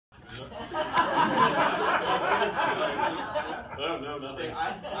Oh, no, nothing.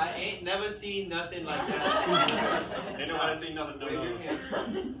 I ain't never seen nothing like that. Ain't nobody seen nothing, no, Wave your no.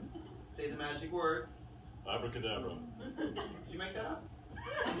 hand. Say the magic words. Abracadabra. Did you make that up?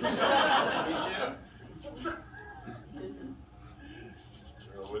 Reach in.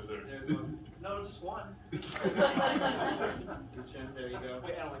 You're a wizard. There's one. No, just one. Reach in. There you go.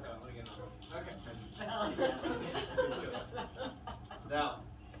 Wait, I don't like that. Let me get another one. Okay. Now,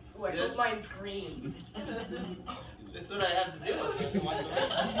 Oh, I hope mine's green. that's what I have to do once a week.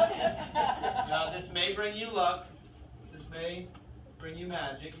 Now, this may bring you luck. This may bring you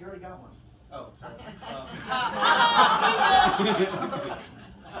magic. You already got one. Oh, sorry.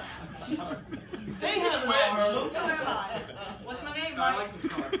 They have one. What's my name, I Mike? like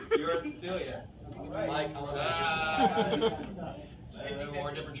this color. You're Cecilia. Mike, I want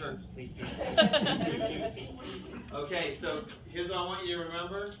More different shirts, please. Okay, so here's what I want you to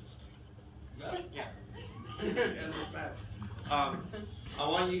remember. Yeah. I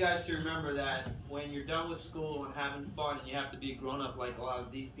want you guys to remember that when you're done with school and having fun and you have to be a grown-up like a lot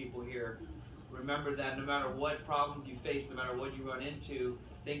of these people here, remember that no matter what problems you face, no matter what you run into,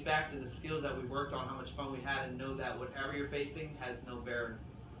 think back to the skills that we worked on, how much fun we had, and know that whatever you're facing has no bearing.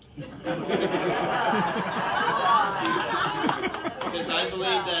 Because I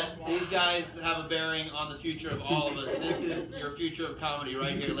believe that these guys have a bearing on the future of all of us. This is your future of comedy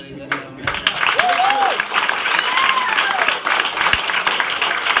right here, ladies and gentlemen.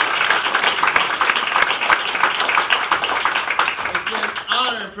 It's been an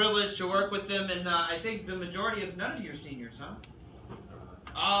honor and privilege to work with them, and I think the majority of none of you are seniors, huh?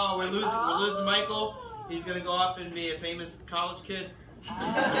 Oh, we're losing Michael. He's gonna go off and be a famous college kid. But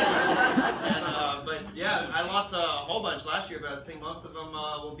yeah, I lost a whole bunch last year, but I think most of them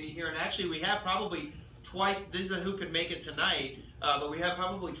will be here. And actually, we have probably twice. This is who could make it tonight, but we have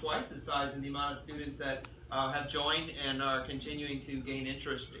probably twice the size in the amount of students that have joined and are continuing to gain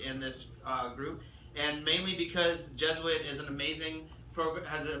interest in this group. And mainly because Jesuit is an amazing program,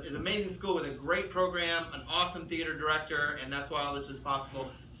 is an amazing school with a great program, an awesome theater director, and that's why all this is possible.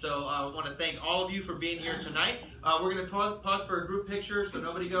 So I want to thank all of you for being here tonight. We're going to pause for a group picture, so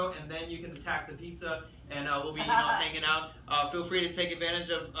nobody go, and then you can attack the pizza, and we'll be hanging out. Feel free to take advantage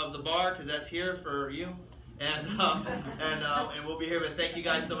of the bar, because that's here for you. And we'll be here. But thank you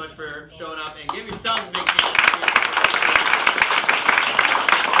guys so much for showing up, and give yourselves a big hand.